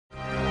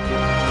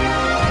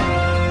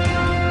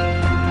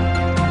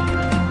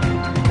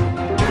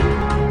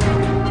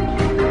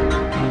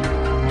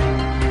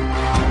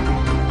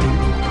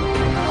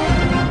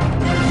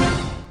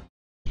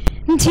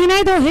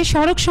ঝিনাইদহে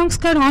সড়ক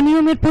সংস্কার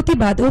অনিয়মের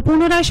প্রতিবাদ ও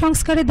পুনরায়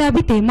সংস্কারের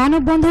দাবিতে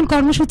মানববন্ধন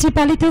কর্মসূচি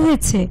পালিত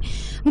হয়েছে।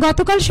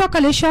 গতকাল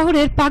সকালে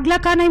শহরের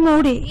পাগলাকানাই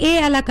মোড়ে এ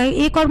এলাকায়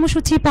এই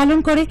কর্মসূচি পালন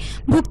করে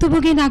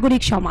ভুক্তভোগী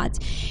নাগরিক সমাজ।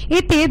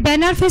 এতে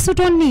ব্যানার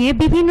ফেসুটন নিয়ে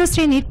বিভিন্ন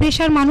শ্রেণীর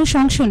পেশার মানুষ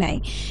অংশ নেয়।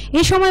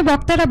 এ সময়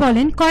বক্তারা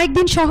বলেন,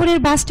 কয়েকদিন শহরের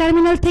বাস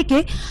টার্মিনাল থেকে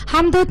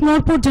হামদত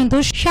মোড় পর্যন্ত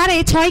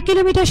 6.5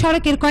 কিলোমিটার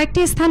সড়কের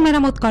কয়েকটি স্থান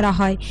মেরামত করা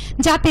হয়,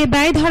 যাতে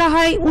ব্যয় ধরা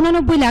হয়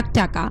 89 লাখ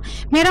টাকা।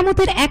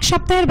 মেরামতের এক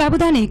সপ্তাহের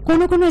ব্যবধানে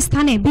কোনো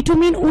স্থানে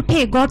বিটুমিন উঠে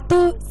গর্ত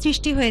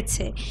সৃষ্টি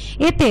হয়েছে।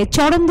 এতে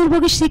চরম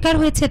দুর্ভোগের শিকার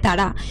হয়েছে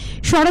তারা।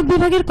 সড়ক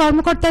বিভাগের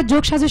কর্মকর্তা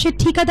যোগসাজশের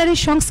ঠিকাদারের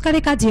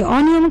সংস্কারের কাজে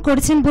অনিয়ম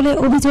করেছেন বলে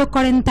অভিযোগ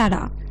করেন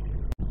তারা।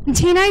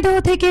 ঝিনাইদহ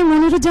থেকে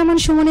মনিরুজ্জামান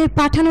সুমনের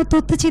পাঠানো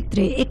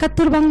তথ্যচিত্রে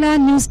 71 বাংলা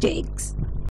নিউজ ডেস্ক।